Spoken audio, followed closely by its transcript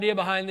The idea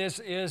behind this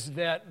is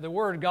that the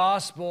word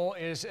gospel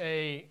is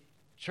a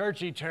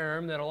churchy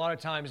term that a lot of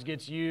times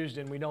gets used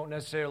and we don't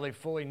necessarily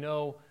fully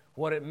know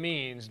what it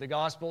means. The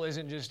gospel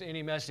isn't just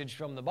any message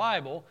from the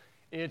Bible.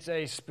 It's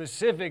a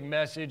specific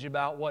message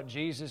about what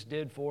Jesus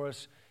did for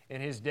us in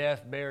His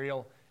death,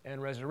 burial,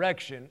 and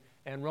resurrection.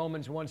 And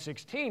Romans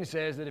 1:16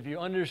 says that if you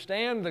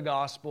understand the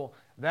gospel,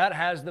 that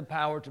has the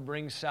power to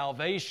bring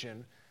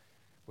salvation,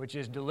 which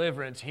is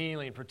deliverance,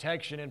 healing,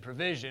 protection, and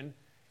provision,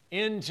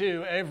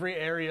 into every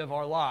area of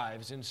our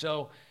lives. And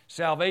so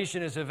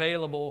salvation is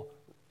available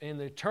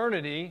in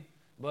eternity,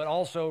 but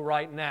also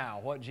right now.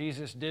 What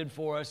Jesus did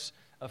for us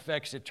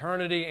affects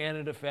eternity and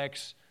it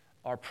affects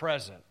our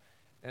present.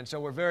 And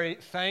so we're very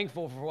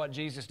thankful for what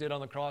Jesus did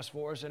on the cross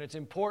for us, and it's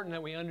important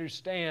that we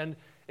understand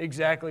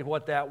exactly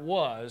what that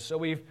was. So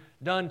we've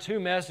done 2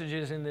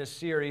 messages in this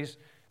series.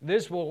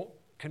 This will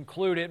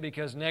conclude it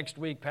because next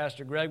week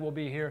Pastor Greg will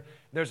be here.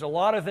 There's a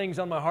lot of things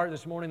on my heart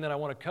this morning that I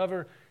want to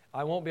cover.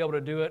 I won't be able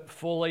to do it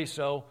fully,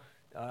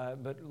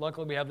 but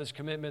luckily we have this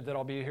commitment that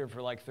I'll be here for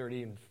like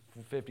 30 and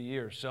 50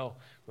 years. So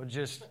we'll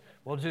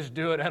just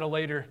do it at a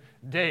later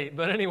date.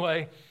 But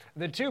anyway,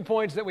 the 2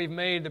 points that we've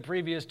made the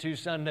previous 2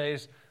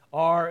 Sundays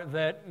are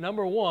that,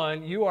 number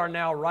 1, you are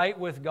now right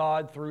with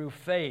God through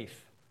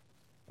faith.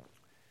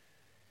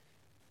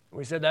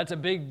 We said that's a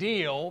big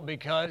deal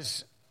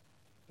because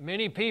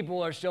many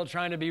people are still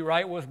trying to be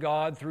right with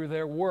God through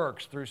their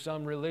works, through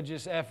some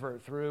religious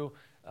effort, through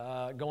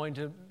going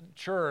to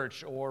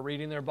church or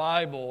reading their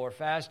Bible or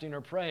fasting or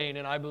praying.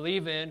 And I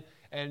believe in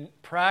and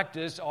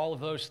practice all of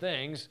those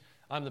things.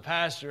 I'm the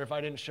pastor. If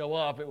I didn't show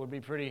up, it would be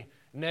pretty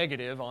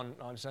negative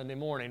on Sunday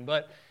morning.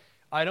 But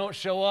I don't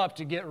show up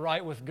to get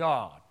right with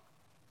God.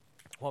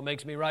 What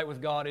makes me right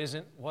with God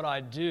isn't what I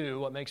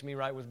do. What makes me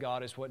right with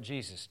God is what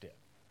Jesus did.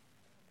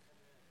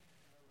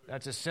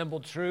 That's a simple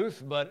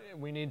truth, but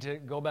we need to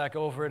go back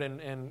over it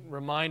and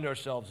remind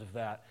ourselves of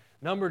that.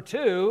 Number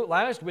 2,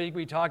 last week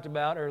we talked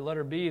about, or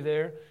letter B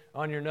there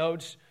on your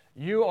notes,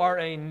 you are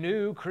a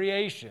new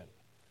creation.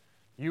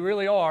 You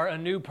really are a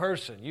new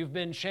person. You've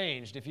been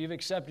changed. If you've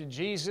accepted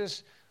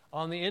Jesus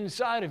on the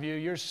inside of you,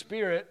 your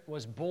spirit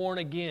was born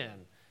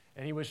again,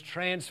 and He was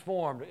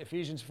transformed.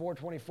 Ephesians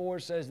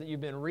 4:24 says that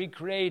you've been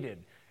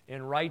recreated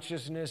in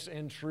righteousness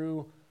and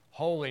true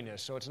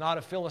holiness. So it's not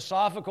a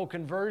philosophical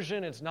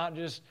conversion. It's not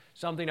just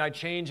something I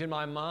change in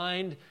my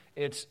mind.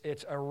 It's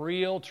a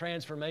real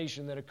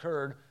transformation that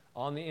occurred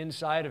on the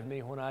inside of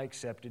me when I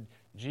accepted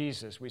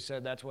Jesus. We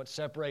said that's what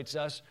separates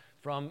us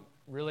from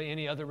really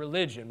any other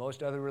religion.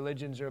 Most other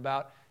religions are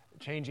about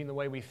changing the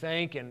way we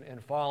think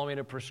and following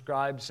a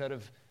prescribed set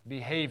of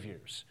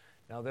behaviors.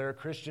 Now, there are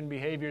Christian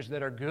behaviors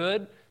that are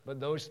good,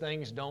 but those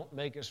things don't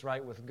make us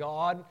right with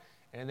God,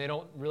 and they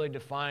don't really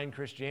define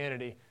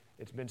Christianity.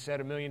 It's been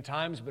said a million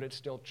times, but it's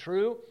still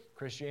true.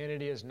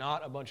 Christianity is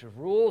not a bunch of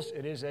rules.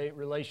 It is a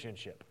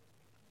relationship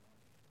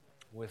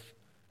with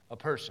a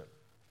person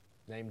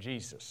named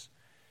Jesus.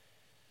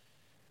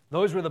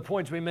 Those were the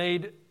points we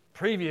made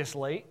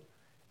previously.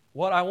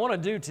 What I want to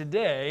do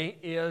today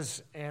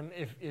is, and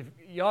if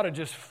you ought to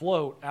just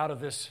float out of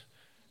this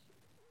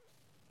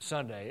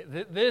Sunday,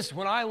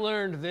 when I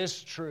learned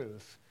this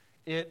truth,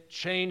 it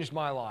changed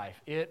my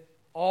life. It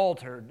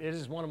altered. It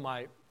is one of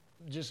my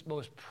just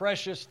most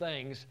precious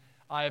things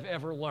I have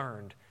ever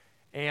learned.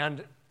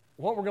 And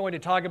what we're going to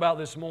talk about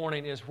this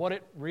morning is what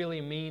it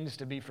really means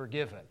to be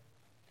forgiven.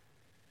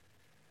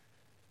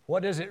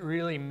 What does it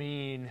really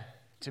mean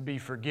to be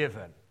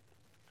forgiven?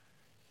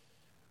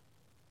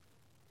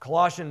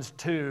 Colossians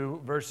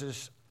 2,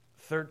 verses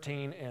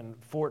 13 and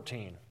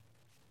 14.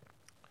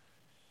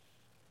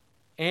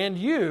 And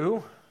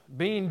you,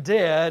 being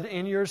dead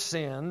in your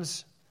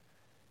sins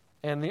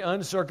and the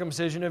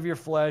uncircumcision of your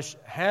flesh,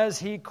 has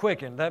He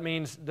quickened. That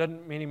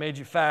doesn't mean He made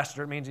you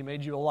faster. It means He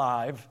made you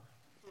alive.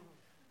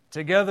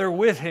 Together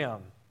with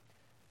Him,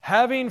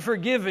 having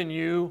forgiven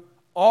you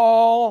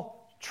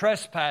all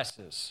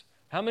trespasses.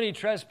 How many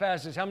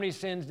trespasses, how many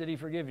sins did He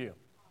forgive you?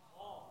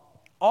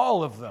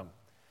 All of them.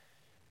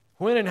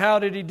 When and how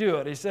did He do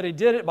it? He said He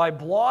did it by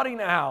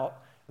blotting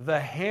out the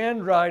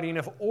handwriting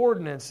of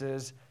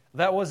ordinances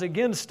that was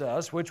against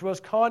us, which was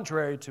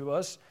contrary to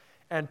us,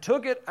 and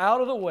took it out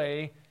of the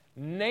way,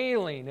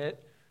 nailing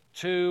it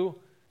to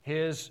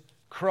His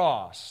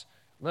cross.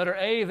 Letter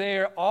A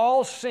there,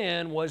 all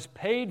sin was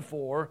paid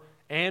for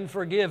and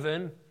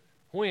forgiven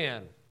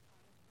when?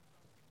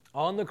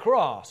 On the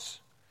cross.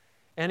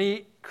 And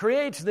He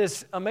creates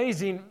this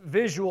amazing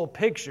visual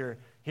picture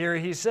here.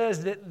 He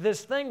says that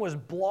this thing was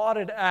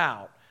blotted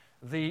out,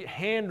 the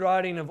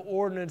handwriting of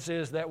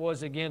ordinances that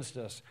was against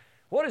us.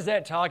 What is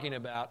that talking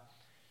about?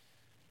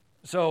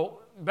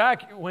 So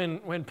back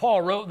when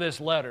Paul wrote this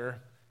letter,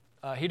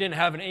 he didn't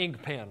have an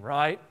ink pen,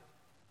 right?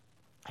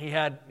 He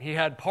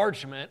had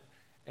parchment,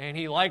 and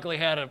he likely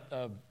had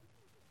a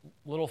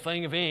little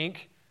thing of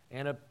ink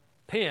and a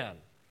pen.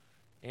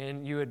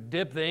 And you would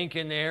dip the ink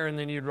in there, and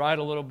then you'd write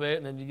a little bit,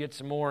 and then you get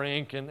some more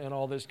ink and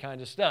all this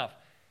kind of stuff.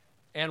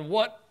 And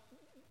what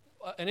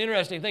an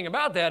interesting thing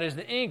about that is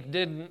the ink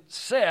didn't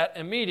set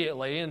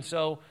immediately, and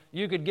so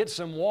you could get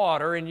some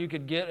water and you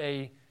could get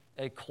a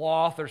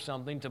cloth or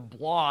something to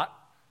blot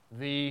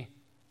the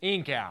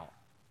ink out.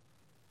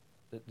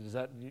 Does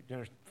that, you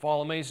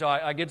follow me? So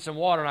I get some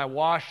water and I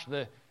wash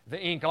the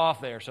ink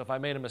off there. So if I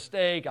made a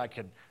mistake, I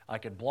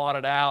could blot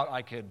it out.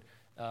 I could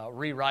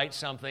rewrite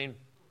something.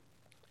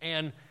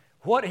 And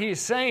what he's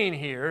saying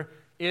here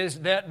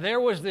is that there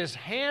was this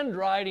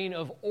handwriting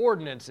of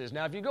ordinances.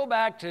 Now, if you go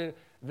back to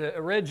the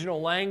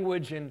original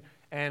language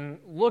and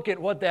look at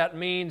what that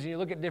means, and you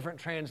look at different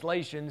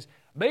translations,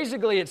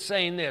 basically it's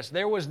saying this.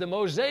 There was the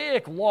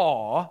Mosaic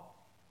law,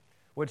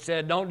 which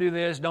said don't do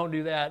this, don't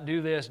do that,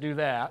 do this, do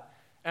that.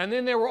 And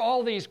then there were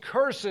all these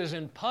curses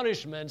and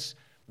punishments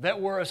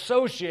that were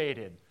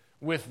associated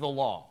with the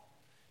law.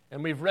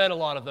 And we've read a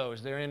lot of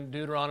those. They're in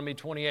Deuteronomy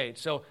 28.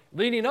 So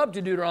leading up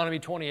to Deuteronomy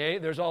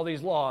 28, there's all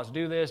these laws.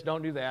 Do this,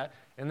 don't do that.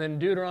 And then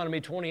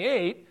Deuteronomy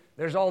 28,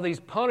 there's all these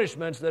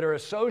punishments that are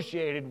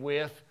associated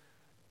with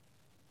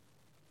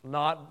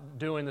not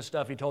doing the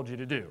stuff he told you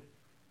to do.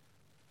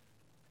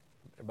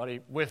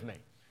 Everybody with me?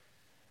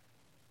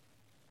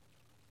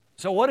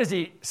 So what is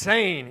he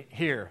saying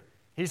here?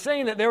 He's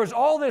saying that there was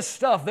all this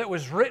stuff that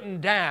was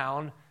written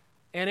down,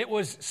 and it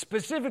was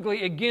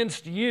specifically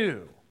against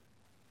you.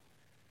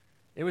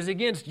 It was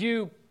against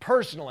you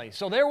personally.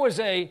 So there was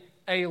a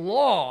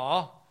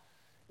law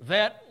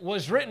that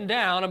was written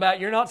down about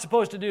you're not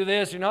supposed to do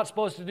this, you're not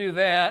supposed to do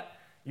that,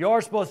 you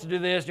are supposed to do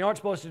this, you aren't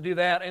supposed to do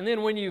that. And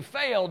then when you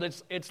failed,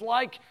 it's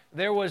like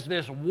there was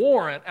this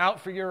warrant out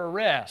for your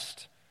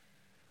arrest.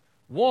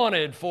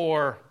 Wanted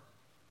for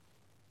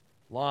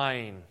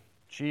lying,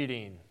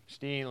 cheating,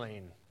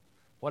 stealing,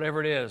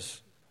 whatever it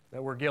is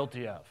that we're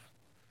guilty of.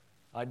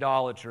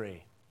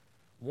 Idolatry.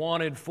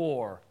 Wanted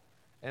for.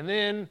 And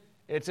then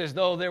it's as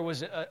though there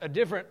was a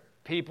different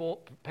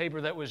paper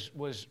that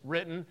was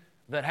written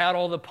that had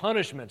all the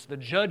punishments, the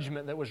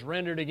judgment that was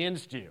rendered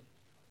against you.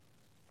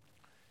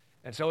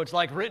 And so it's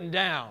like written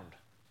down,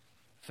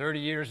 30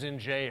 years in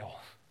jail.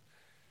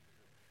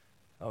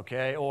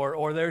 Okay,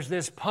 or there's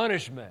this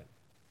punishment,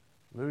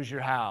 lose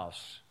your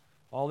house,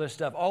 all this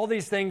stuff. All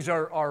these things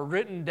are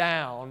written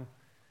down,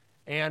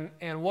 and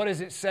what does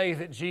it say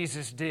that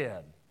Jesus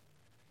did?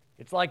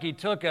 It's like he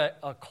took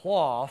a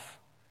cloth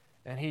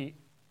and he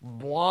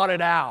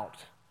blotted out,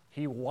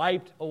 he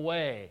wiped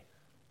away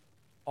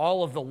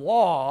all of the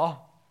law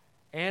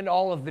and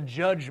all of the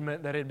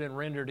judgment that had been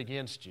rendered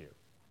against you.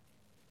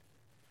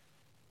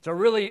 It's a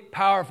really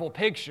powerful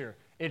picture.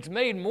 It's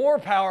made more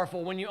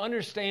powerful when you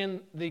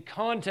understand the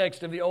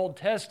context of the Old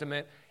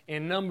Testament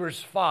in Numbers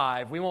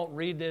 5. We won't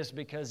read this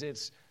because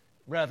it's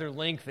rather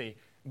lengthy.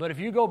 But if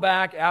you go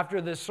back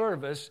after this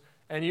service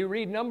and you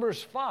read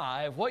Numbers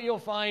 5, what you'll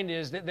find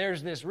is that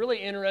there's this really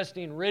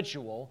interesting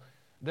ritual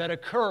that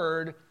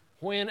occurred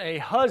when a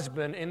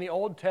husband in the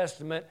Old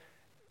Testament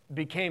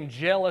became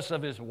jealous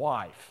of his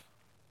wife.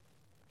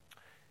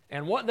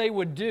 And what they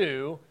would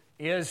do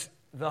is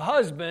the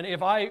husband,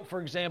 if I,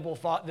 for example,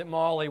 thought that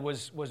Molly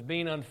was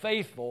being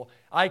unfaithful,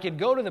 I could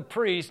go to the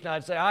priest and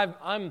I'd say,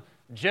 I'm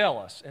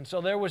jealous. And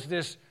so there was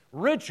this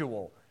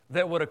ritual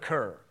that would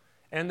occur.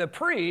 And the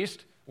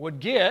priest would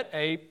get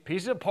a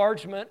piece of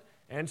parchment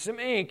and some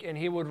ink, and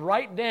he would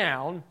write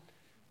down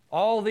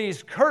all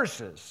these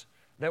curses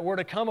that were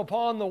to come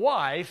upon the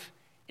wife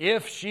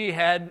if she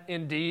had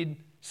indeed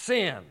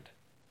sinned.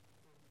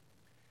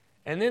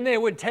 And then they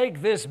would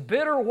take this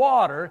bitter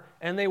water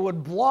and they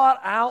would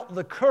blot out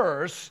the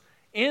curse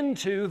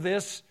into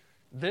this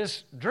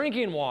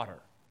drinking water.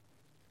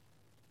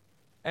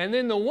 And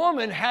then the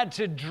woman had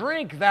to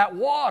drink that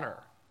water.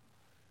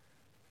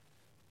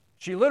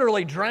 She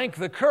literally drank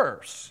the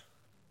curse.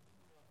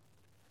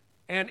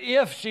 And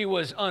if she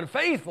was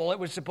unfaithful,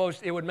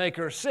 it would make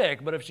her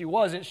sick, but if she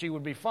wasn't, she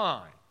would be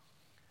fine.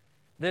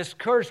 This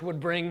curse would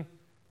bring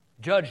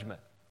judgment.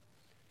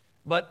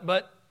 But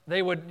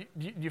they would,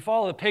 you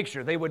follow the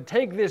picture, they would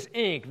take this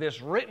ink,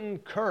 this written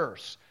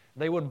curse,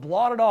 they would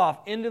blot it off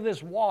into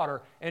this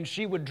water, and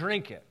she would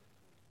drink it.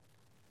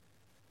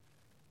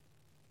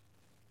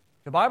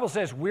 The Bible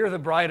says we're the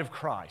bride of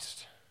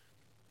Christ.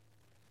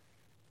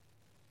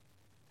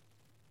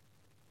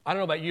 I don't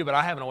know about you, but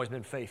I haven't always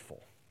been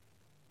faithful.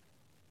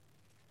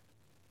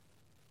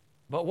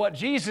 But what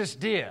Jesus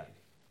did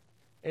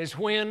is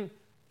when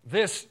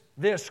this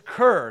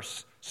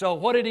curse, so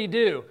what did he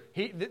do?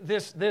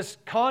 This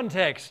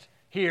context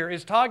here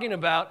is talking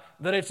about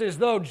that it's as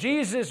though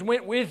Jesus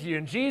went with you,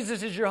 and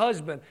Jesus is your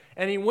husband,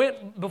 and he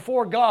went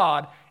before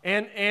God,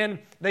 and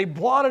they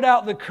blotted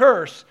out the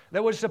curse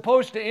that was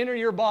supposed to enter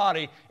your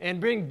body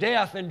and bring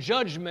death and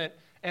judgment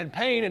and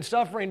pain and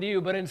suffering to you.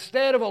 But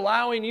instead of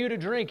allowing you to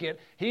drink it,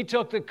 he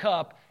took the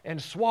cup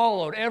and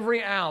swallowed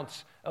every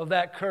ounce of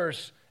that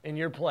curse in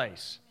your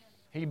place.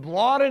 He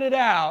blotted it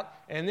out,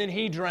 and then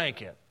he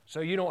drank it,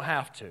 so you don't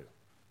have to.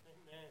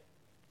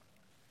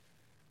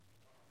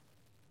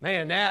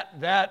 Man,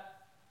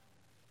 that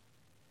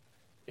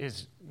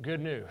is good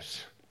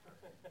news.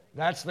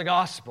 That's the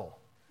gospel.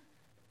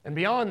 And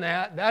beyond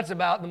that, that's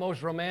about the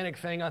most romantic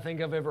thing I think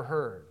I've ever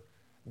heard.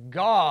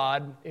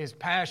 God is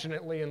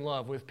passionately in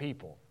love with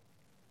people.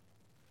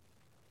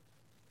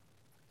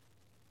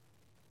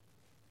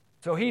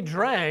 So he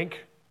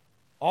drank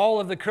all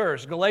of the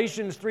curse.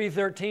 Galatians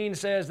 3:13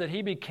 says that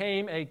he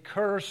became a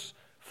curse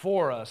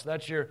for us.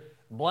 That's your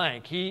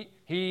blank. He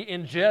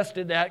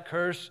ingested that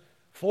curse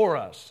for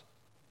us.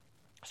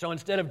 So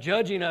instead of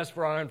judging us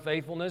for our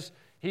unfaithfulness,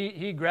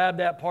 he grabbed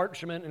that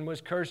parchment and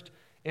was cursed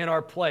in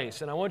our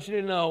place. And I want you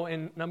to know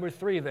in number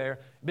 3 there,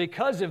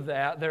 because of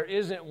that, there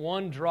isn't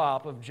one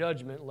drop of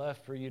judgment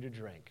left for you to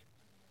drink.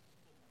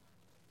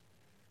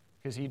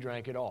 Because he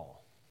drank it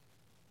all.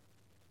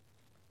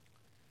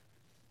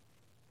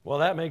 Well,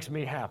 that makes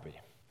me happy.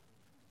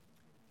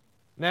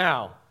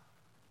 Now,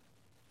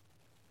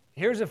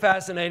 here's a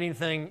fascinating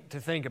thing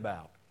to think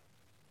about.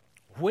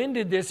 When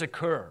did this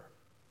occur?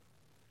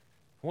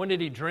 When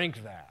did he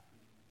drink that?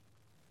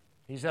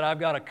 He said, I've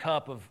got a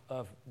cup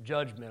of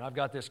judgment. I've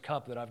got this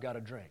cup that I've got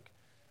to drink.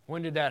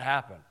 When did that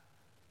happen?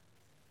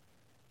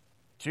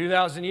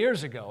 2,000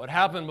 years ago. It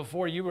happened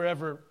before you were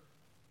ever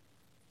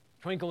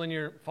twinkle in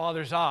your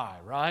father's eye,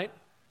 right?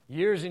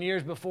 Years and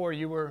years before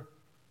you were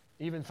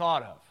even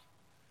thought of.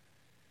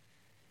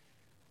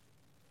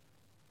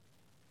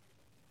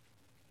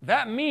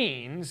 That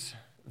means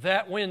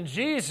that when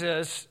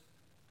Jesus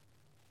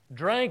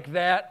drank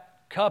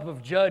that cup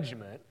of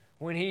judgment,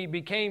 when he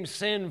became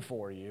sin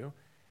for you,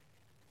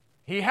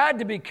 he had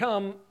to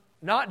become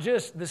not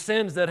just the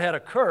sins that had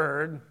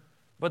occurred,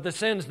 but the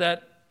sins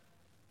that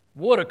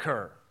would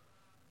occur.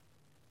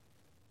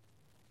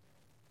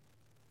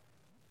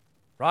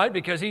 Right?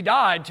 Because he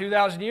died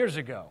 2,000 years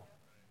ago.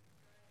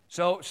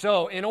 So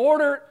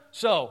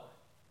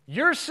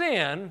your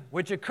sin,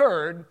 which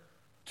occurred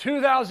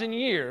 2,000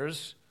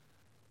 years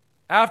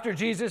after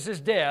Jesus'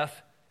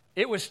 death,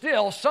 it was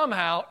still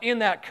somehow in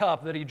that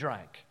cup that he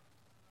drank.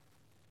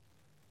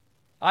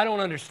 I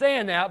don't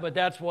understand that, but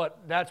that's what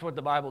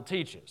the Bible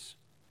teaches.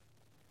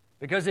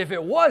 Because if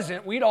it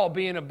wasn't, we'd all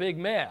be in a big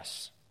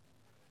mess.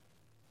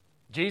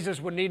 Jesus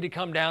would need to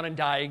come down and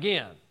die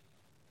again.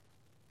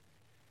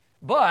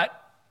 But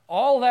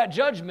all that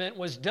judgment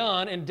was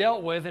done and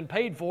dealt with and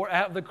paid for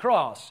at the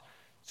cross.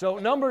 So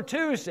number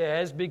 2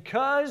 says,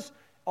 because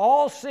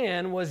all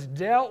sin was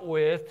dealt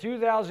with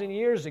 2,000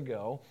 years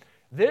ago,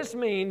 this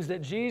means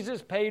that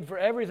Jesus paid for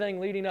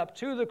everything leading up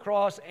to the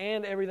cross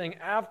and everything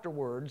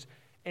afterwards,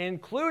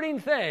 including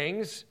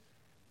things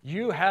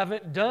you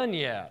haven't done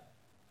yet.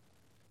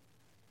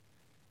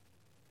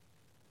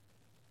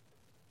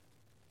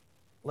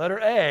 Letter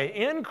A,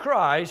 in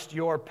Christ,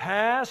 your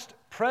past,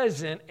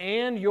 present,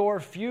 and your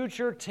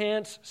future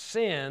tense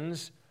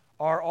sins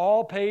are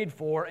all paid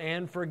for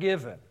and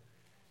forgiven.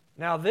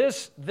 Now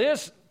this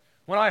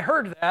when I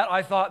heard that,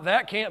 I thought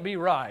that can't be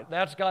right.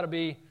 That's got to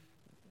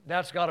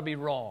be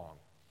wrong.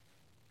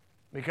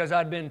 Because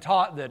I'd been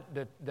taught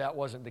that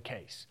wasn't the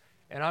case.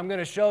 And I'm going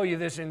to show you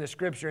this in the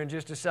Scripture in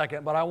just a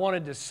second, but I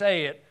wanted to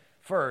say it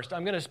first.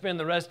 I'm going to spend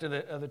the rest of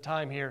the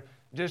time here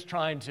just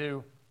trying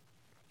to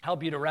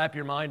help you to wrap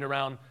your mind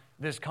around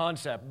this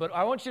concept. But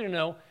I want you to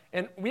know,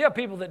 and we have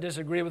people that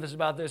disagree with us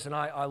about this, and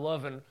I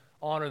love and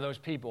honor those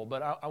people,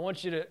 but I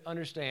want you to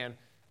understand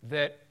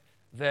that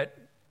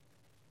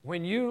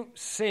when you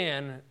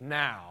sin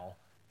now,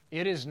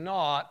 it is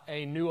not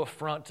a new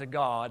affront to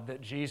God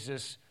that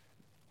Jesus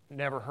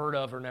never heard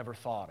of or never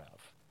thought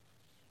of.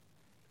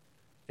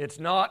 It's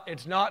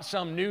not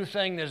some new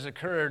thing that has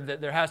occurred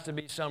that there has to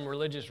be some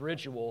religious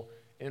ritual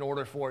in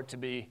order for it to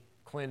be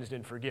cleansed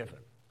and forgiven.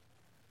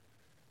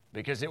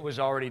 Because it was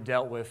already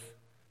dealt with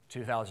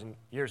 2,000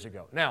 years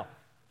ago. Now,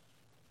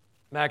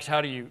 Max, how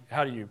do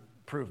you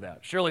prove that?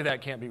 Surely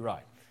that can't be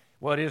right.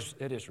 Well, it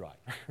is right.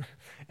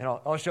 And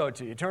I'll show it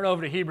to you. Turn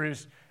over to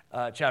Hebrews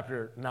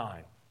chapter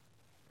 9.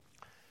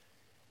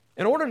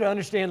 In order to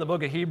understand the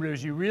book of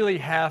Hebrews, you really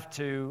have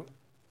to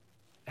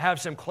have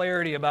some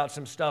clarity about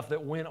some stuff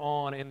that went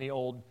on in the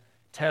Old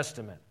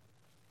Testament.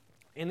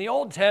 In the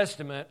Old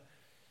Testament,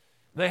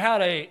 they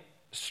had a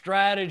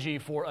strategy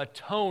for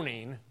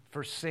atoning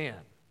for sin.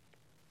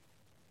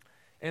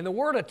 And the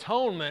word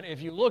atonement,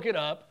 if you look it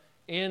up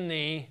in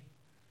the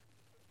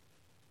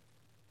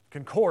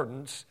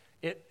concordance,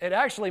 it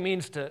actually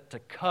means to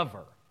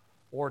cover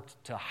or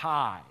to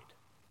hide.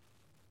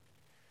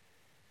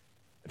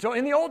 So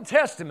in the Old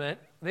Testament,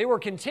 they were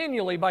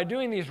continually, by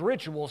doing these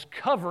rituals,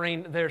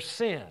 covering their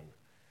sin.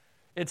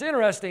 It's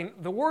interesting,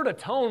 the word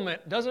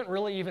atonement doesn't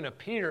really even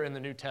appear in the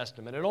New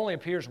Testament. It only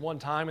appears one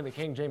time in the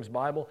King James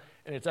Bible,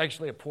 and it's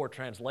actually a poor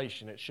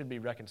translation. It should be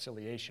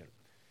reconciliation.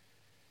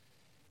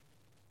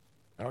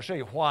 And I'll show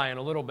you why in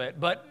a little bit.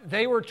 But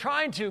they were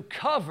trying to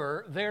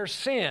cover their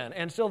sin.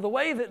 And so the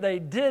way that they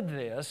did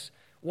this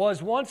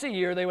was once a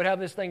year they would have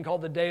this thing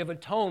called the Day of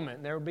Atonement.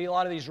 And there would be a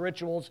lot of these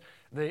rituals.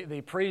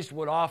 The priest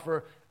would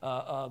offer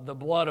the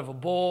blood of a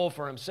bull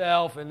for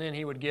himself, and then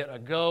he would get a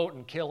goat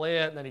and kill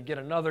it, and then he'd get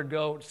another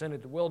goat, send it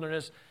to the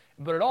wilderness.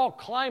 But it all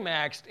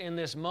climaxed in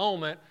this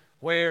moment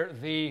where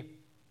the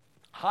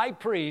high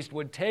priest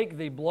would take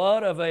the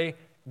blood of a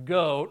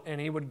goat,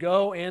 and he would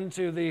go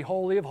into the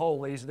Holy of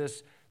Holies,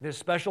 this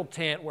special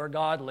tent where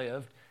God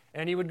lived,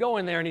 And he would go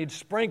in there and he'd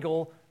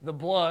sprinkle the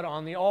blood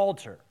on the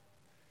altar.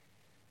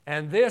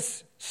 And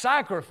this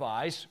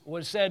sacrifice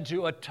was said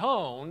to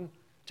atone,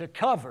 to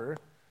cover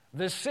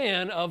the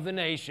sin of the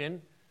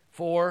nation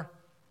for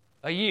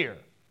a year.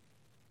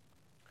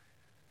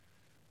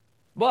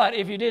 But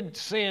if you did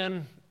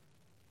sin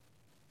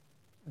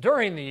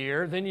during the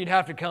year, then you'd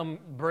have to come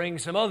bring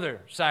some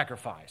other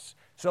sacrifice.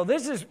 So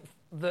this is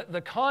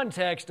the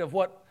context of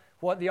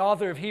what the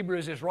author of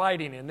Hebrews is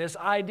writing in, this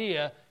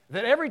idea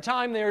that every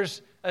time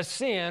there's a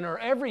sin or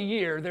every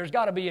year, there's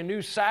got to be a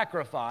new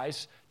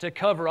sacrifice to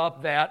cover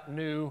up that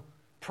new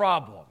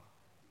problem.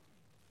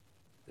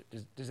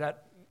 Does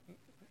that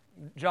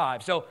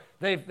jive? So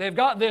they've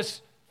got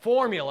this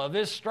formula,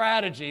 this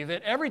strategy,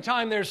 that every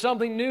time there's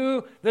something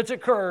new that's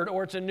occurred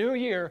or it's a new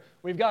year,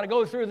 we've got to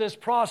go through this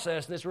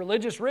process, this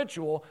religious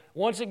ritual,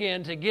 once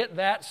again to get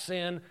that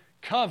sin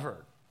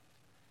covered.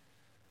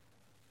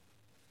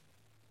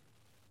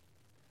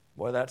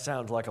 Boy, that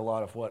sounds like a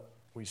lot of what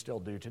we still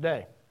do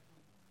today.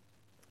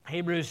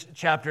 Hebrews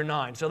chapter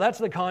 9. So that's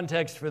the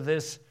context for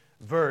this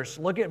verse.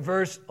 Look at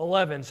verse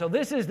 11. So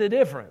this is the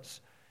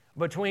difference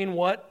between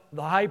what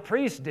the high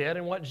priest did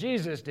and what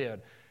Jesus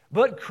did.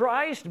 But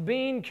Christ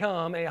being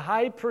come a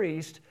high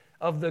priest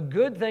of the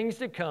good things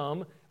to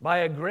come by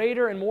a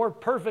greater and more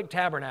perfect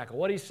tabernacle.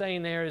 What he's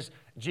saying there is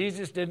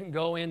Jesus didn't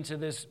go into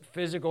this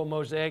physical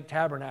Mosaic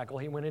tabernacle.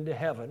 He went into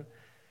heaven,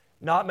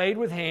 not made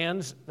with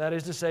hands, that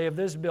is to say of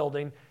this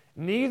building,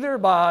 neither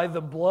by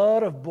the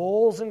blood of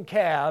bulls and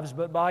calves,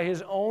 but by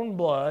his own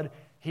blood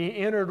he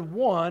entered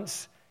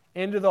once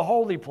into the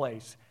holy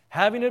place,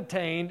 having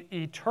obtained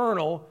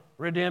eternal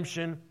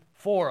redemption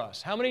for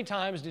us. How many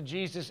times did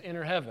Jesus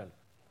enter heaven?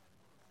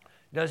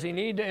 Does he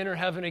need to enter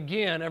heaven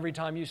again every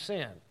time you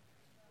sin?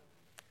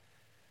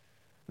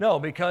 No,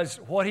 because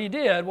what he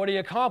did, what he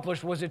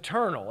accomplished was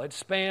eternal. It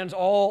spans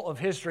all of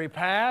history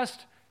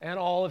past and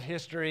all of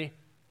history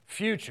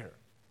future.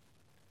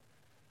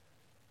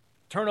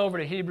 Turn over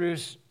to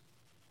Hebrews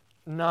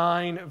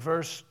 9,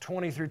 verse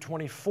 20 through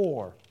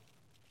 24.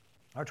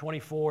 Or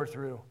 24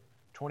 through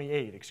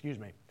 28, excuse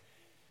me.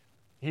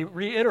 He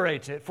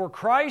reiterates it. For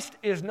Christ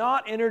is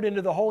not entered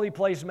into the holy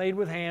place made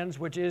with hands,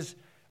 which is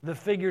the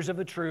figures of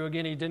the true.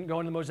 Again, he didn't go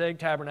into the Mosaic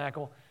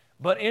tabernacle,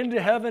 but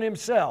into heaven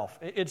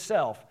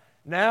itself,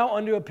 now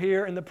unto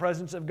appear in the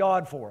presence of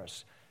God for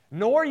us.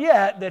 Nor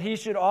yet that he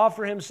should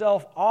offer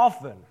himself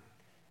often,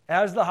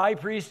 as the high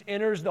priest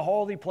enters the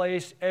holy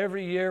place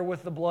every year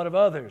with the blood of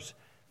others.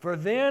 For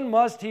then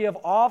must he have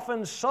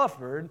often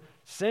suffered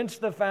since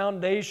the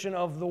foundation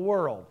of the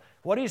world.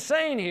 What he's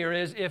saying here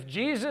is if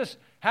Jesus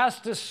has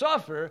to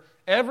suffer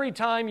every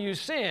time you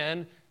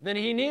sin, then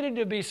he needed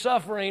to be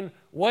suffering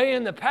way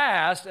in the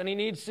past, and he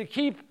needs to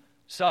keep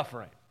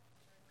suffering.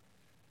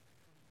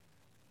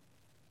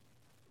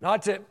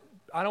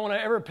 I don't want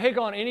to ever pick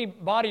on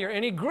anybody or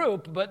any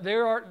group, but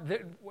have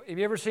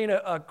you ever seen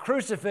a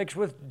crucifix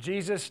with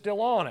Jesus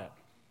still on it?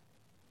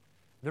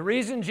 The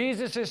reason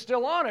Jesus is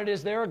still on it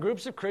is there are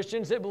groups of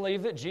Christians that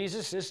believe that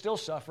Jesus is still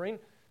suffering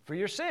for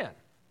your sin.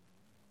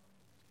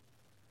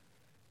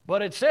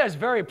 But it says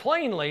very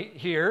plainly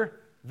here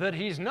that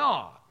he's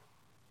not.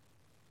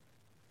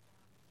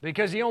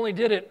 Because he only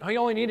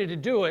needed to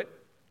do it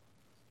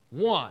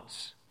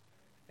once.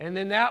 And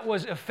then that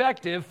was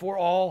effective for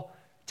all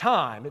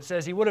time. It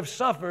says he would have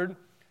suffered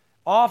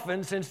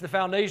often since the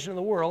foundation of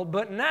the world,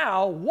 but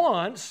now,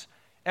 once,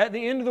 at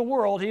the end of the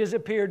world, he has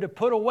appeared to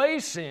put away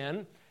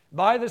sin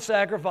by the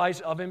sacrifice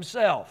of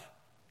himself.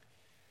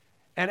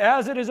 And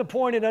as it is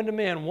appointed unto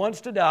men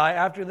once to die,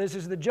 after this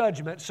is the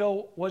judgment,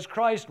 so was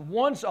Christ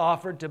once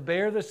offered to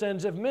bear the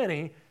sins of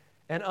many,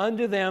 and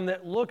unto them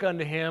that look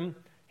unto him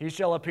he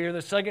shall appear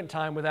the second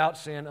time without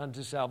sin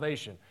unto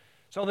salvation.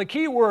 So the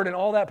key word in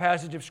all that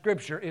passage of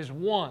Scripture is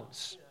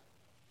once.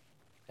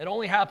 It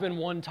only happened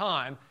one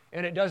time,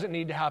 and it doesn't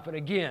need to happen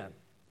again.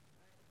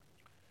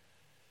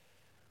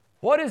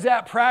 What does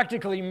that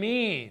practically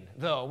mean,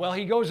 though? Well,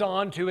 he goes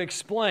on to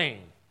explain.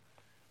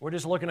 We're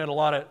just looking at a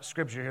lot of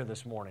Scripture here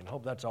this morning.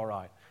 Hope that's all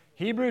right.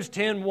 Hebrews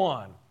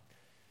 10:1.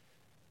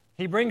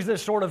 He brings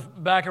this sort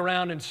of back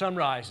around and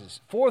summarizes.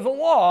 For the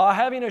law,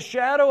 having a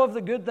shadow of the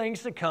good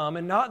things to come,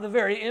 and not the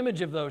very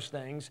image of those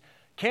things,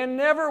 can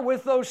never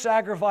with those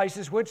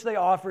sacrifices which they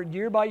offered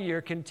year by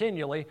year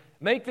continually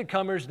make the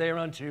comers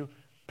thereunto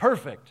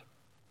perfect.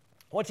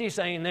 What's he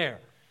saying there?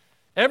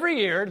 Every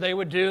year they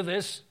would do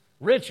this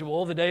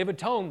ritual, the Day of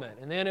Atonement.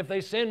 And then if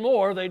they sin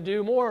more, they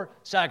do more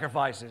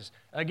sacrifices.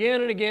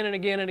 Again and again and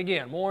again and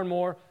again. More and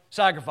more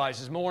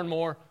sacrifices, more and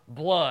more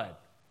blood.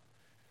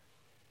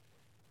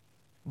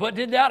 But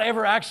did that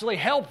ever actually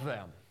help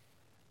them?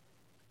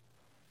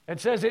 It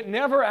says it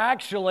never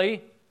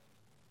actually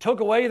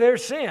took away their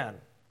sin.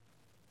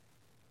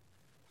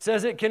 It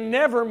says it can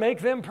never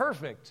make them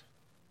perfect.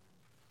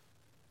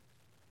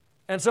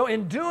 And so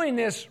in doing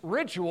this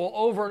ritual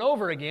over and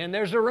over again,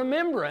 there's a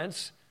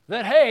remembrance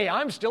that, hey,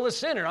 I'm still a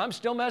sinner. I'm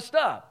still messed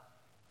up.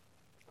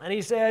 And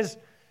he says,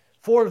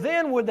 for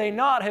then would they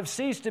not have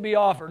ceased to be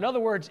offered. In other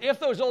words, if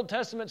those Old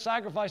Testament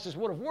sacrifices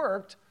would have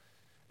worked,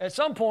 At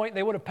some point,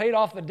 they would have paid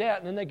off the debt,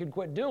 and then they could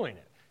quit doing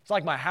it. It's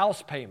like my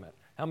house payment.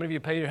 How many of you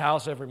pay your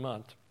house every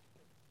month?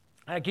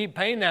 I keep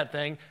paying that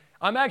thing.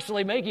 I'm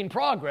actually making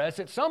progress.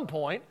 At some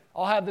point,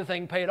 I'll have the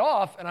thing paid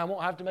off, and I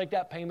won't have to make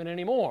that payment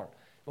anymore.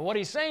 But what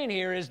he's saying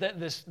here is that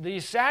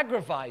these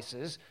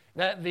sacrifices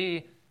that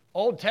the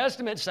Old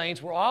Testament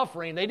saints were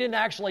offering, they didn't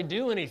actually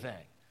do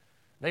anything.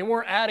 They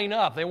weren't adding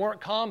up. They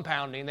weren't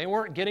compounding. They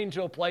weren't getting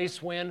to a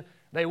place when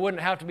they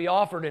wouldn't have to be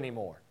offered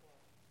anymore.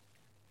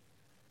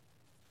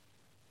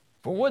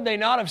 For would they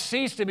not have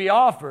ceased to be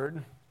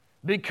offered,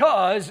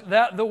 because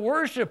that the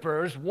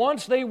worshipers,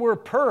 once they were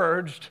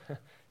purged,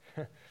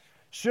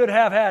 should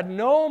have had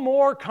no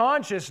more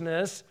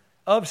consciousness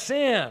of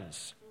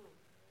sins.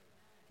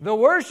 The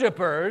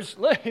worshipers,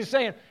 he's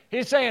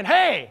saying,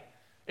 hey,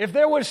 if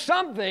there was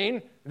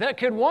something that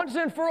could once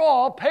and for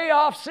all pay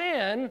off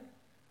sin,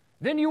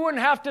 then you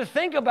wouldn't have to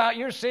think about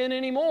your sin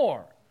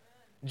anymore.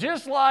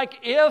 Just like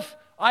if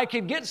I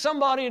could get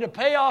somebody to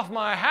pay off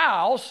my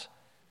house,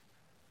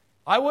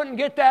 I wouldn't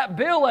get that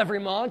bill every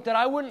month and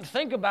I wouldn't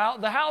think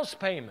about the house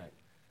payment.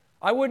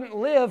 I wouldn't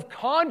live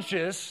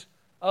conscious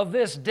of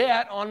this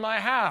debt on my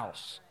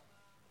house.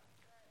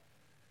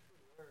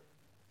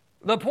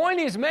 The point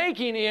he's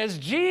making is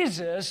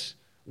Jesus,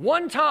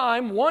 one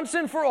time, once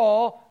and for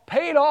all,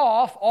 paid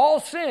off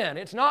all sin.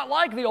 It's not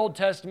like the Old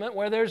Testament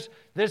where there's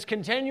this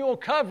continual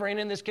covering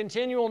and this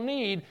continual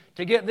need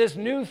to get this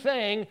new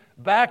thing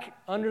back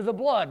under the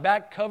blood,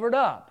 back covered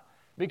up.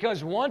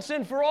 Because once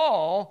and for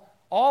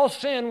all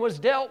sin was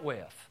dealt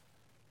with.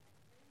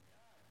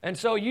 And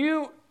so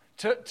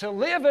to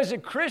live as a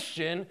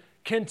Christian,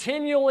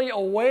 continually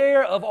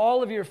aware of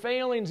all of your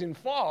failings and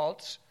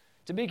faults,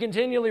 to be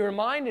continually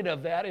reminded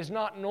of that is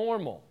not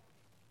normal.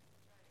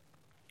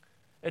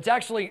 It's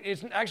actually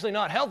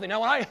not healthy.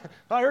 Now, when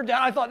I heard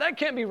that, I thought that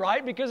can't be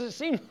right, because it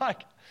seemed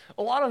like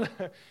a lot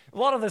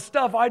of the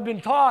stuff I'd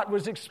been taught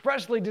was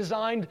expressly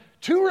designed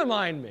to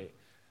remind me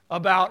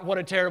about what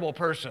a terrible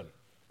person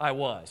I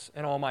was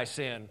and all my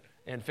sin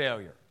and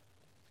failure.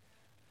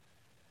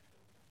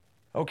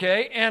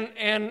 Okay,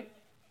 and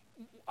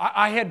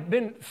I had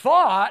been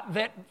thought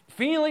that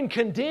feeling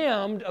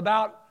condemned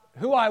about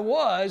who I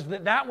was,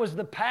 that was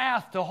the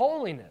path to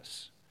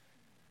holiness.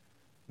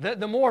 That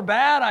the more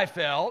bad I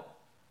felt,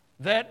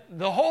 that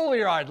the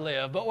holier I'd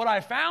live. But what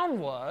I found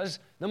was,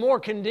 the more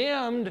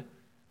condemned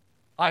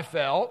I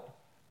felt,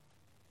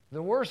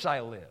 the worse I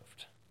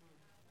lived.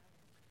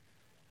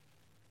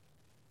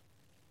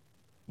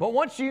 But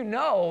once you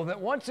know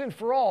that once and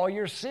for all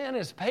your sin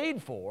is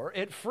paid for,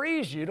 it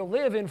frees you to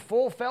live in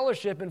full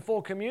fellowship and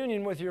full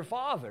communion with your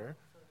Father.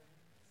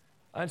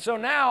 And so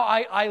now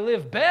I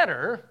live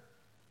better,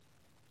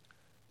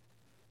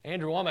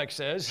 Andrew Womack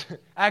says,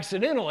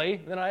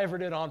 accidentally than I ever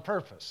did on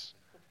purpose.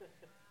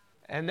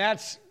 And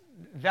that's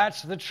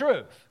the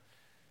truth.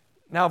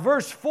 Now,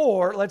 verse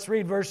 4, let's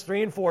read verse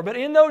 3 and 4. But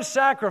in those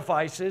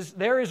sacrifices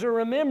there is a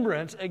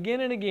remembrance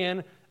again and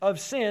again of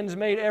sins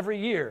made every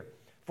year.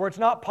 For it's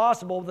not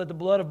possible that the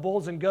blood of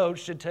bulls and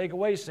goats should take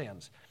away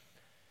sins.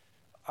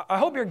 I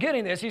hope you're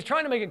getting this. He's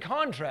trying to make a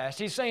contrast.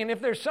 He's saying if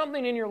there's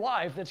something in your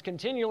life that's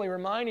continually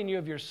reminding you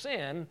of your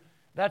sin,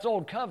 that's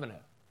old covenant.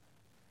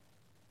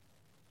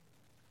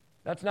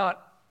 That's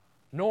not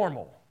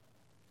normal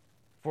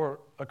for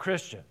a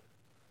Christian.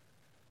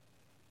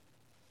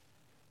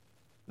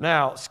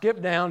 Now,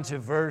 skip down to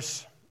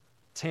verse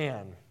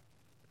 10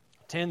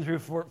 through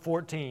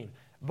 14.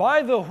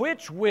 By the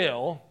which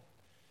will...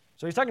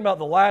 So he's talking about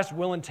the last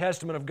will and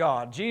testament of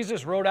God.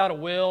 Jesus wrote out a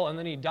will, and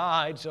then he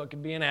died so it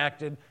could be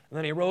enacted, and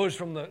then he rose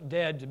from the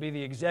dead to be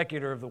the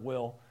executor of the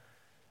will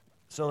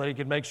so that he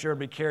could make sure it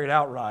be carried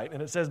out right.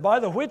 And it says,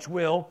 by the which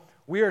will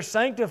we are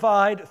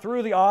sanctified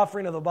through the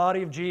offering of the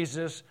body of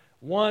Jesus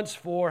once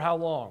for how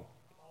long?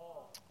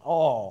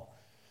 All.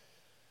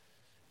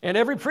 And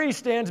every priest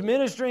stands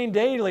ministering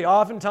daily,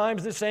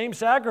 oftentimes the same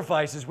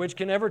sacrifices, which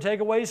can never take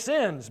away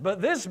sins.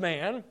 But this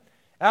man,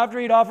 after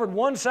he'd offered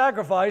one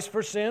sacrifice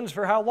for sins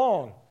for how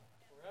long?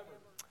 Forever.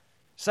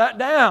 Sat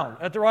down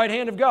at the right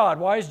hand of God.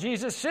 Why is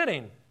Jesus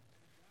sitting?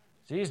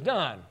 See, he's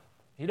done.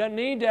 He doesn't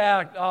need to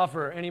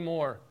offer any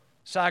more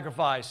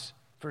sacrifice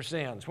for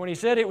sins. When he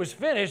said it was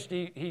finished,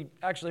 he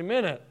actually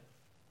meant it.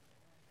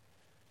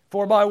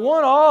 For by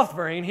one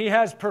offering he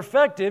has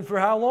perfected for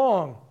how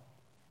long?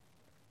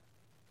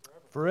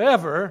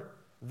 Forever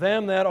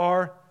them that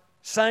are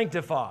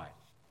sanctified.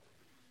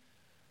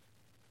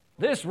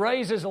 This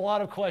raises a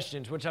lot of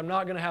questions, which I'm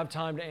not going to have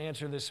time to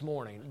answer this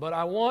morning. But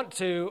I want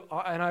to,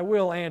 and I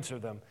will answer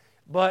them.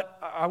 But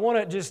I want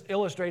to just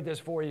illustrate this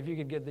for you, if you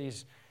could get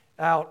these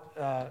out,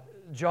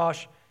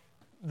 Josh.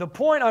 The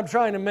point I'm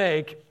trying to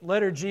make,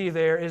 letter G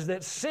there, is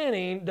that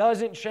sinning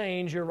doesn't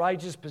change your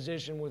righteous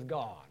position with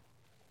God.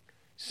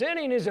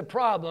 Sinning is a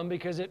problem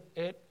because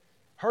it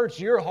hurts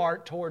your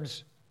heart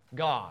towards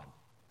God.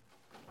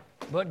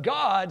 But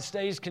God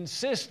stays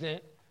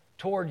consistent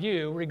toward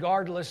you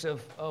regardless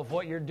of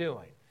what you're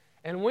doing.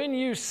 And when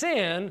you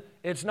sin,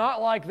 it's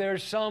not like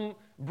there's some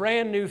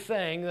brand new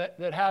thing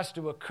that has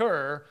to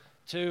occur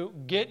to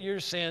get your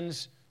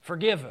sins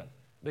forgiven.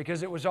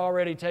 because it was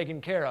already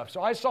taken care of.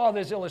 So I saw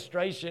this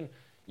illustration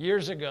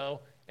years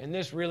ago, and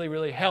this really,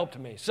 really helped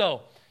me.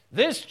 So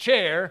this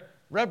chair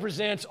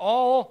represents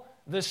all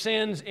the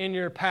sins in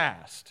your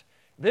past.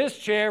 This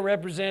chair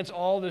represents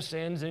all the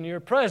sins in your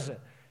present.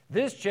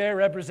 This chair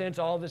represents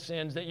all the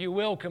sins that you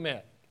will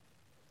commit.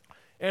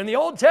 In the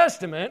Old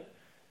Testament,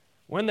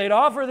 when they'd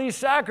offer these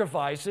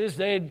sacrifices,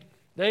 they'd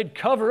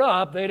cover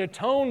up, they'd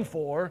atone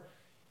for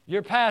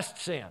your past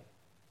sin.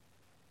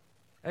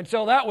 And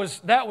so that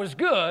was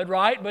good,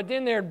 right? But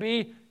then there'd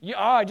be,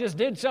 I just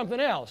did something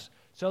else.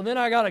 So then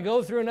I got to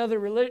go through another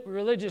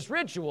religious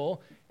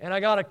ritual, and I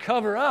got to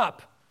cover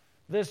up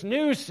this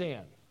new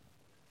sin.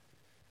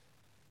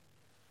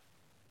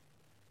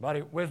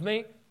 Buddy, with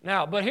me?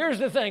 Now, but here's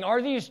the thing.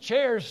 Are these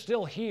chairs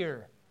still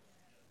here?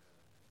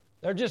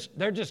 They're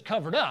just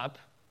covered up,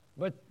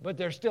 but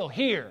they're still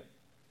here.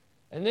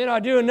 And then I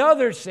do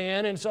another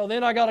sin, and so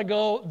then I got to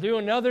go do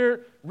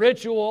another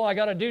ritual. I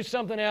got to do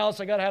something else.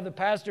 I got to have the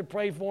pastor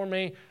pray for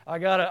me. I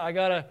got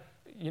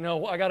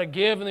to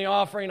give in the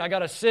offering. I got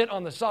to sit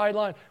on the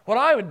sideline. What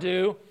I would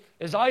do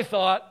is I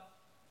thought,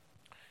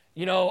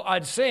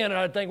 I'd sin, and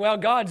I'd think, well,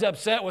 God's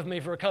upset with me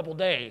for a couple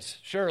days,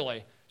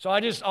 surely. So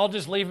I'll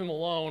just leave him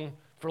alone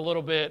for a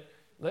little bit,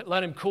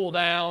 let him cool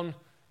down,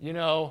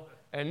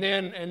 and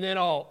then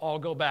I'll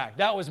go back.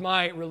 That was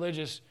my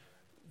religious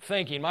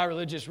thinking, my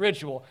religious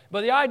ritual.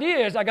 But the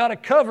idea is I got to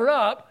cover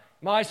up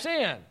my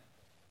sin.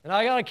 And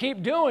I got to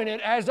keep doing it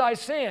as I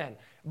sin.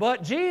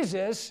 But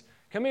Jesus,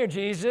 come here,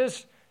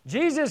 Jesus.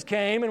 Jesus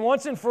came, and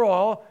once and for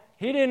all,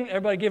 he didn't,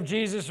 everybody give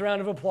Jesus a round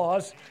of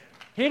applause.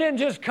 He didn't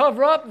just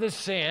cover up the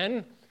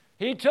sin.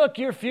 He took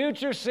your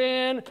future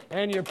sin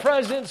and your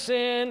present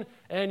sin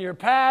and your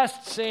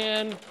past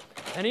sin,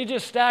 and he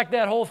just stacked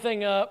that whole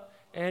thing up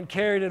and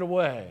carried it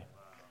away.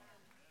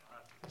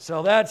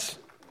 So that's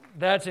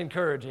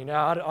encouraging.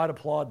 Now, I'd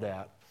applaud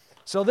that.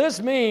 So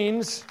this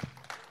means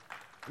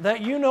that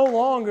you no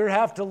longer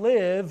have to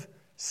live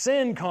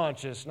sin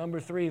conscious. Number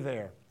 3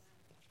 there.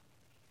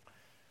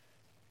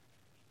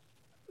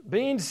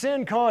 Being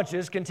sin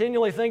conscious,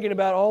 continually thinking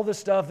about all the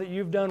stuff that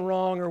you've done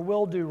wrong or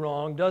will do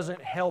wrong,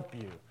 doesn't help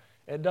you.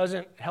 It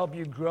doesn't help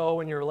you grow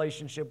in your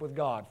relationship with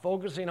God.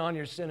 Focusing on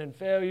your sin and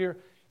failure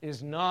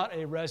is not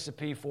a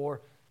recipe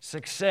for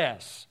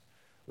success.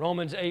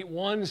 Romans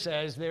 8:1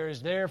 says, "There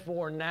is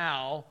therefore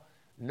now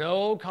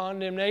no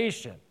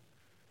condemnation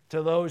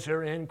to those who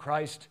are in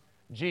Christ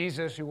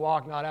Jesus, who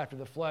walk not after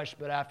the flesh,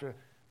 but after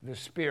the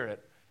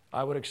Spirit."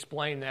 I would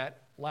explain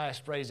that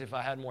last phrase if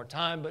I had more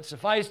time, but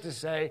suffice to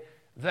say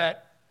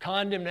that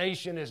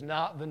condemnation is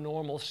not the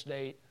normal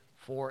state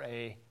for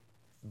a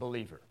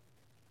believer.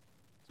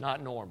 It's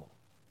not normal.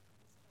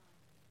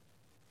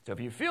 So if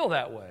you feel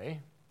that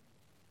way,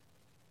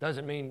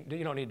 doesn't mean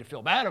you don't need to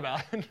feel bad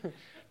about it.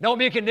 Don't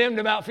be condemned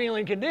about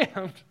feeling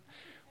condemned.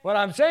 What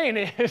I'm saying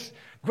is,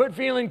 quit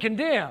feeling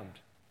condemned.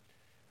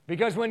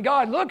 Because when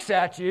God looks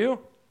at you,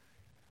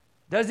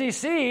 does he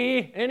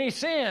see any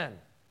sin?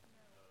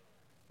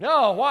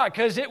 No. Why?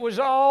 Because it was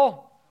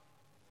all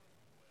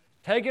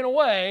taken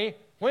away.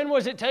 When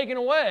was it taken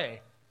away?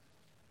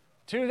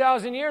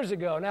 2,000 years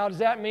ago. Now, does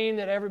that mean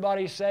that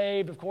everybody's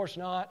saved? Of course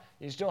not.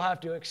 You still have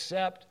to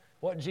accept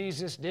what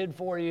Jesus did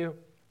for you.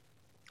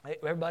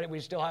 Everybody, we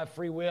still have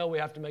free will. We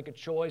have to make a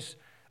choice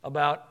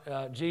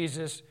about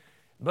Jesus.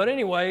 But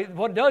anyway,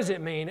 what does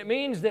it mean? It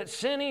means that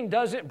sinning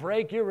doesn't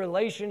break your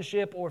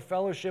relationship or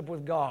fellowship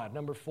with God.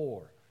 Number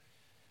 4.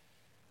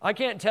 I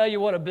can't tell you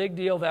what a big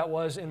deal that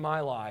was in my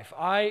life.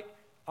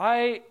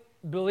 I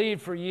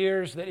believed for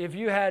years that if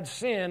you had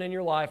sin in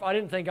your life, I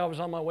didn't think I was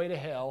on my way to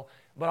hell,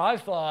 but I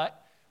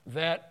thought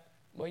that,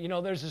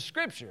 there's a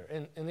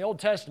scripture. In the Old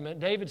Testament,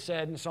 David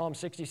said in Psalm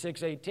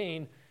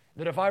 66:18,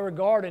 that if I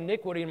regard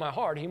iniquity in my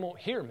heart, he won't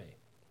hear me.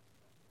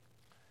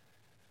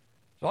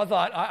 So I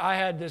thought I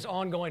had this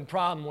ongoing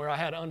problem where I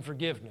had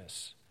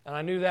unforgiveness. And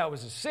I knew that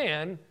was a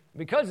sin.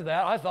 Because of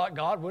that, I thought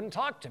God wouldn't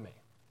talk to me.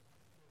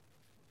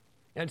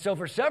 And so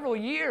for several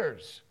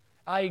years,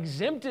 I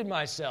exempted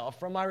myself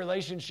from my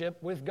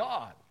relationship with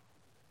God.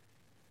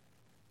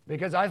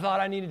 Because I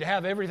thought I needed to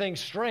have everything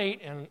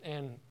straight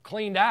and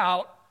cleaned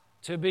out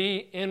to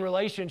be in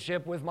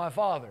relationship with my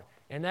Father.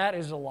 And that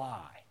is a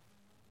lie.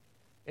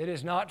 It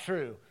is not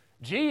true.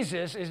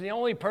 Jesus is the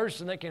only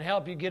person that can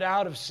help you get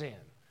out of sin.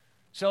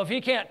 So if he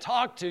can't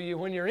talk to you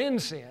when you're in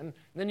sin,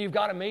 then you've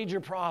got a major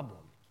problem.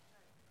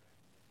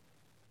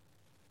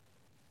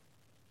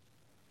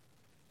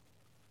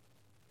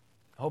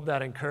 I hope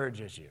that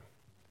encourages you.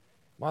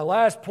 My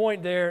last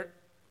point there,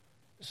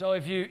 so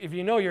if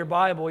you know your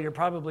Bible, you're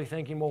probably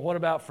thinking, well, what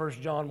about 1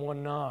 John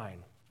 1:9?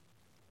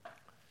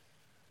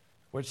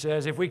 Which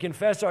says, if we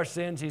confess our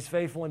sins, he's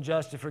faithful and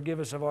just to forgive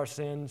us of our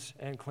sins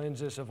and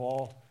cleanse us of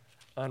all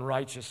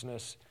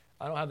unrighteousness.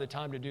 I don't have the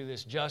time to do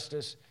this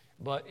justice,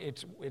 but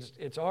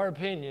it's our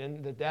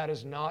opinion that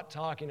is not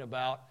talking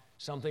about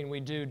something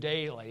we do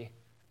daily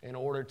in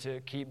order to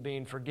keep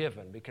being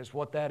forgiven. Because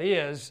what that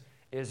is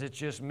it's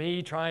just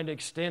me trying to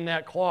extend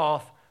that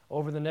cloth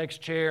over the next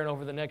chair and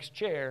over the next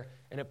chair,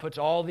 and it puts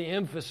all the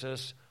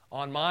emphasis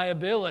on my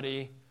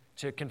ability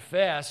to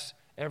confess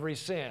every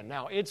sin.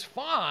 Now, it's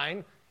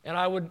fine, and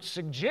I would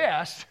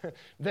suggest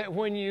that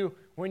when you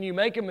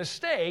make a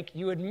mistake,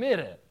 you admit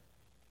it.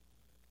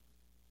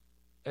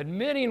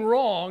 Admitting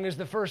wrong is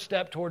the first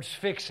step towards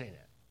fixing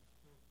it.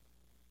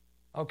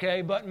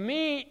 Okay, but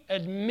me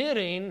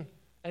admitting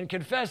and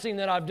confessing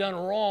that I've done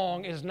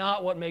wrong is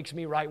not what makes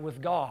me right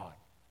with God.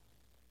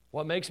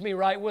 What makes me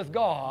right with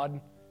God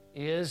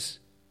is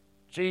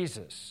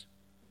Jesus,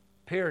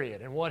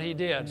 period, and what He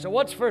did. So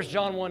what's 1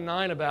 John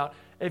 1:9 about?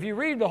 If you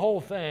read the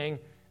whole thing,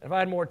 if I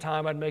had more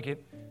time, I'd make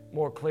it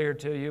more clear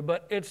to you,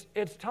 but it's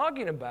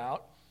talking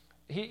about,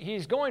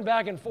 he's going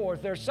back and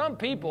forth. There's some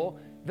people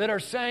that are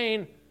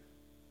saying,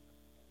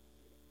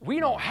 we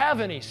don't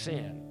have any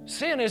sin.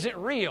 Sin isn't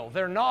real.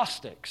 They're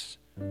Gnostics.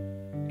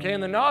 Okay,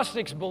 and the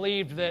Gnostics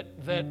believed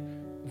that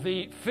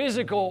the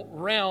physical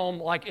realm,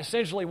 like,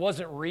 essentially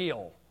wasn't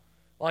real.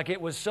 Like,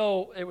 it was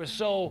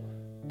so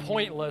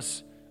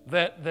pointless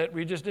that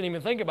we just didn't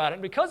even think about it.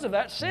 And because of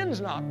that,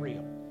 sin's not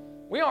real.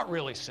 We aren't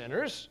really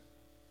sinners.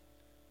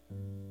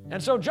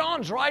 And so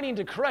John's writing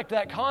to correct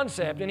that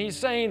concept, and he's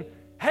saying,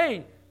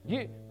 hey,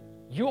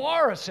 you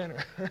are a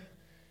sinner.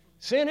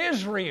 Sin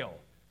is real.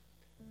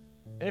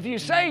 And if you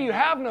say you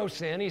have no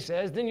sin, he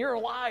says, then you're a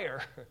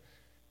liar.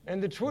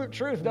 And the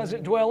truth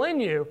doesn't dwell in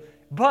you.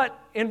 But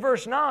in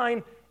verse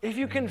 9, if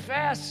you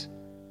confess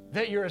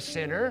that you're a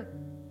sinner,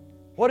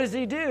 what does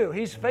he do?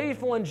 He's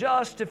faithful and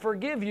just to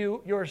forgive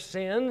you your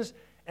sins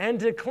and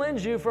to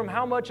cleanse you from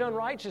how much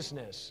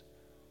unrighteousness?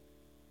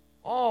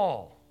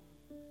 All.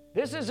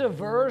 This is a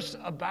verse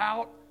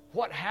about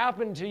what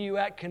happened to you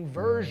at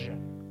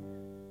conversion.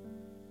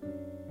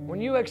 When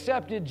you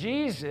accepted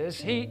Jesus,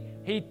 He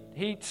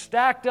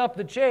stacked up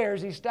the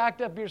chairs, He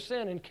stacked up your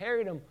sin and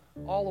carried them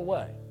all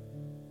away.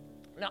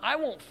 Now, I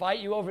won't fight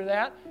you over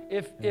that.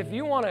 If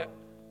you want to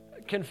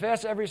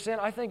confess every sin,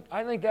 I think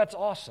that's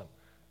awesome.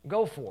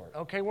 Go for it,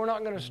 okay? We're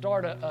not going to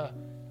start a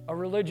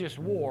religious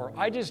war.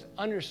 I just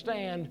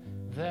understand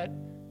that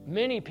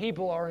many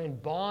people are in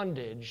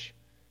bondage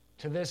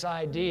to this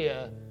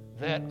idea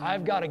that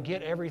I've got to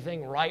get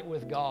everything right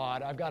with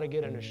God. I've got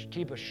to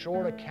keep a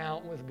short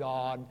account with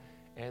God,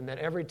 and that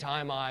every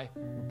time I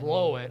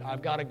blow it,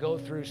 I've got to go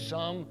through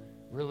some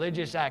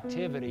religious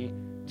activity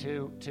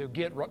to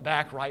get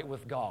back right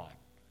with God.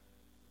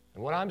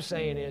 And what I'm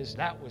saying is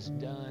that was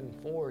done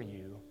for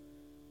you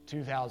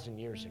 2,000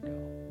 years ago.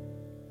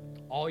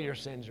 All your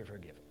sins are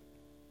forgiven.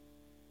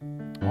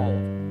 All of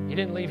them. He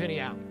didn't leave any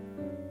out.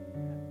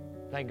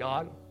 Thank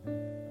God.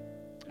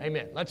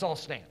 Amen. Let's all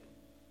stand.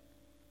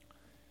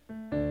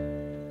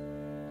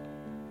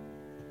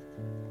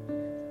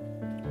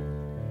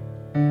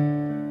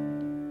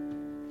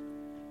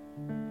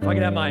 If I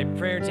could have my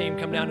prayer team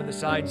come down to the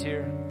sides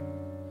here.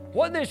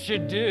 What this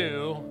should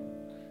do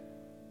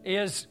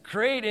is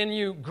create in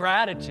you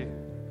gratitude.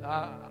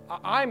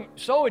 I'm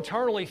so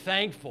eternally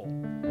thankful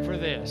for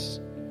this.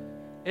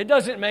 It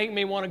doesn't make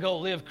me want to go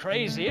live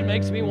crazy. It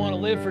makes me want to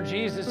live for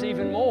Jesus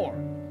even more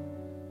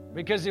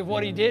because of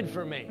what He did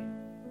for me.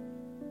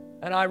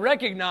 And I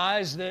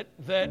recognize that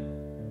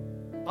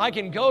I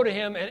can go to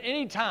Him at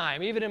any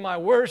time, even in my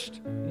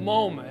worst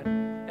moment,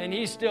 and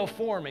He's still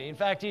for me. In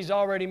fact, He's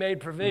already made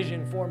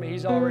provision for me.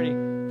 He's already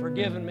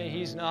forgiven me.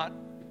 He's not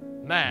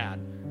mad.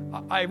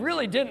 I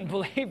really didn't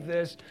believe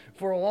this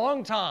for a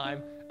long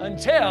time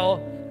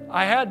until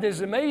I had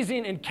this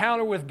amazing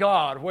encounter with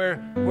God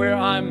where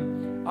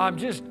I'm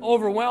just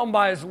overwhelmed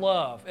by His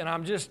love, and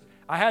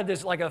I had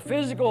this like a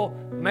physical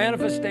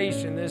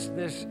manifestation,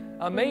 this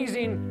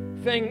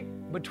amazing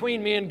thing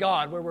between me and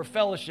God where we're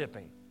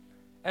fellowshipping.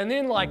 And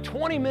then like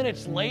 20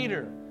 minutes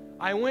later,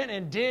 I went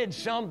and did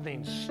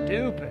something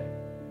stupid,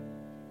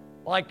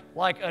 like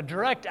a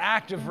direct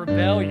act of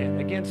rebellion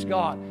against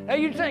God. Now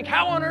you'd think,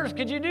 how on earth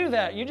could you do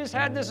that? You just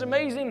had this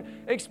amazing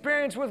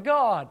experience with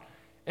God.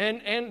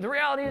 And the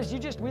reality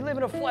is we live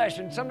in a flesh,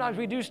 and sometimes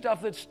we do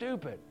stuff that's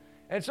stupid.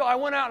 And so I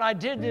went out and I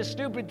did this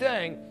stupid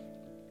thing,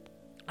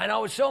 and I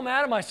was so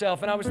mad at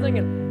myself, and I was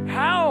thinking,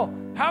 how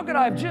could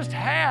I have just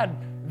had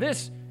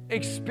this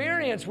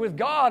experience with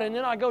God, and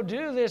then I go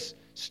do this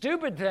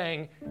stupid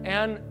thing,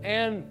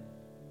 and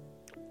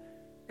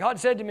God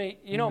said to me,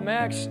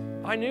 Max,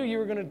 I knew you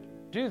were going to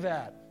do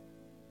that.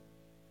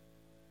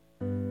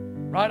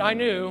 Right? I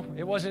knew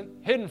it wasn't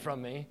hidden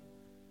from me,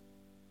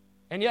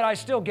 and yet I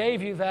still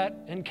gave you that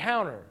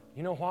encounter.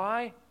 You know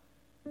why?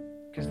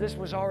 Because this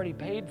was already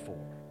paid for.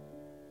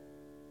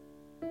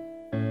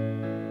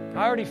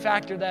 I already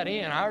factored that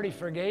in. I already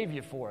forgave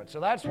you for it. So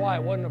that's why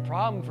it wasn't a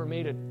problem for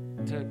me to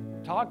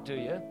talk to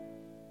you,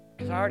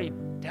 because I already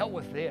dealt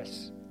with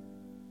this.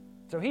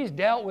 So He's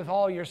dealt with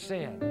all your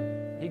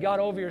sin. He got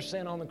over your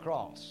sin on the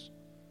cross.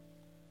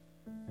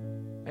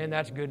 And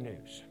that's good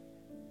news.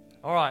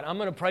 All right, I'm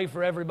going to pray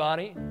for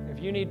everybody. If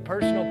you need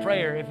personal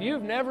prayer, if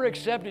you've never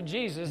accepted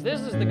Jesus,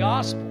 this is the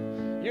gospel.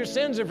 Your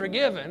sins are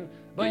forgiven,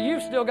 but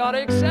you've still got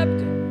to accept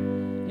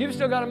it. You've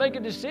still got to make a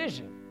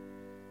decision.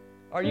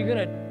 Are you going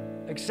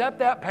to accept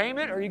that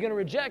payment, or are you going to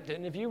reject it?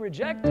 And if you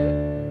reject it,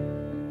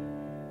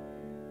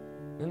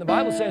 And the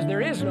Bible says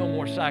there is no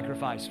more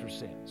sacrifice for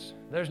sins.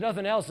 There's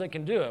nothing else that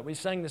can do it. We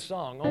sang the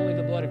song, only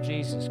the blood of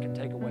Jesus can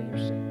take away your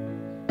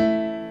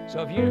sin.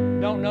 So if you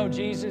don't know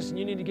Jesus and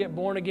you need to get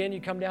born again,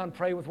 you come down and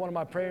pray with one of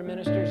my prayer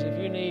ministers.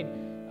 If you need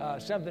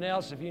something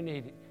else, if you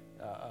need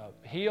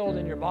healed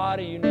in your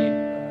body, you need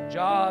a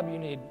job, you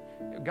need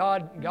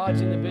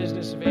God's in the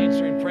business of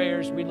answering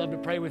prayers. We'd love to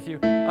pray with you.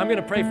 I'm going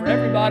to pray for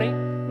everybody,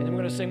 and then we're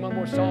going to sing one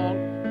more song.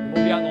 And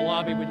we'll be out in the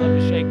lobby. We'd love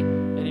to shake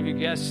any of you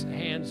guests'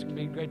 hands. It would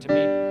be great to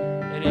meet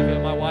any of you.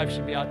 My wife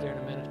should be out there in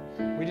a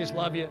minute. We just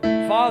love you.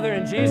 Father,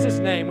 in Jesus'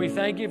 name, we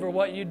thank you for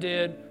what you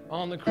did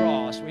on the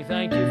cross. We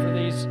thank you for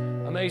these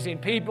amazing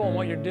people and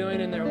what you're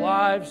doing in their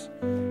lives.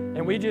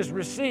 And we just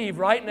receive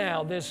right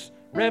now this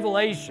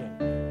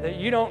revelation that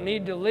you don't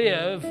need to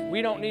live,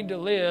 we don't need to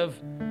live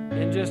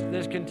in just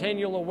this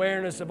continual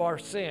awareness of our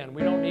sin.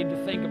 We don't need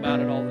to think about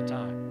it all the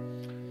time.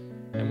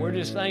 And we're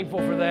just thankful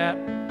for that.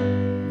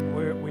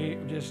 We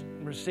just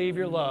receive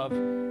your love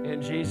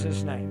in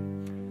Jesus'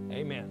 name.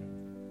 Amen.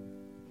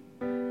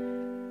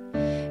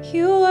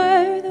 You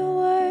were the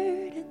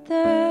Word at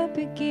the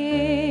beginning.